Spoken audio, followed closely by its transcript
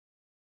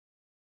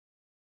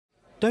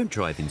Don't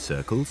drive in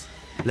circles.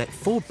 Let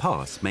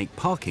FordPass make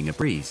parking a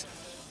breeze.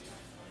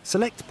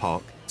 Select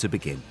Park to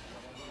begin.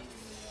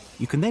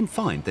 You can then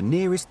find the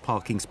nearest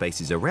parking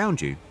spaces around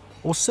you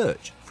or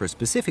search for a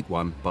specific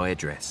one by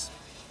address.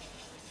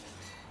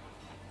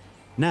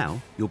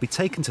 Now you'll be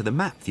taken to the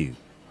map view,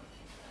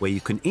 where you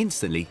can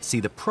instantly see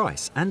the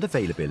price and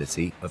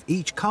availability of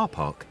each car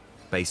park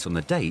based on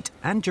the date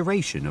and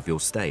duration of your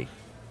stay.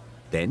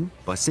 Then,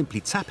 by simply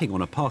tapping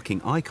on a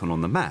parking icon on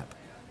the map,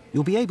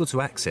 you'll be able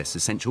to access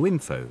essential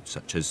info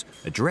such as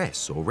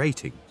address or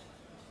rating.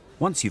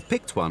 Once you've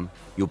picked one,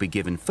 you'll be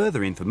given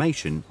further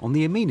information on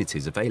the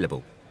amenities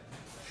available.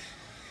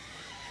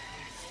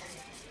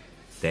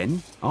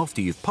 Then,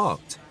 after you've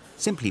parked,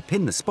 simply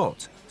pin the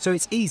spot so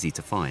it's easy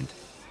to find.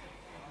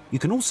 You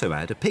can also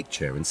add a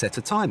picture and set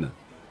a timer,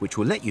 which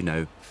will let you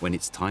know when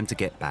it's time to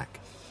get back.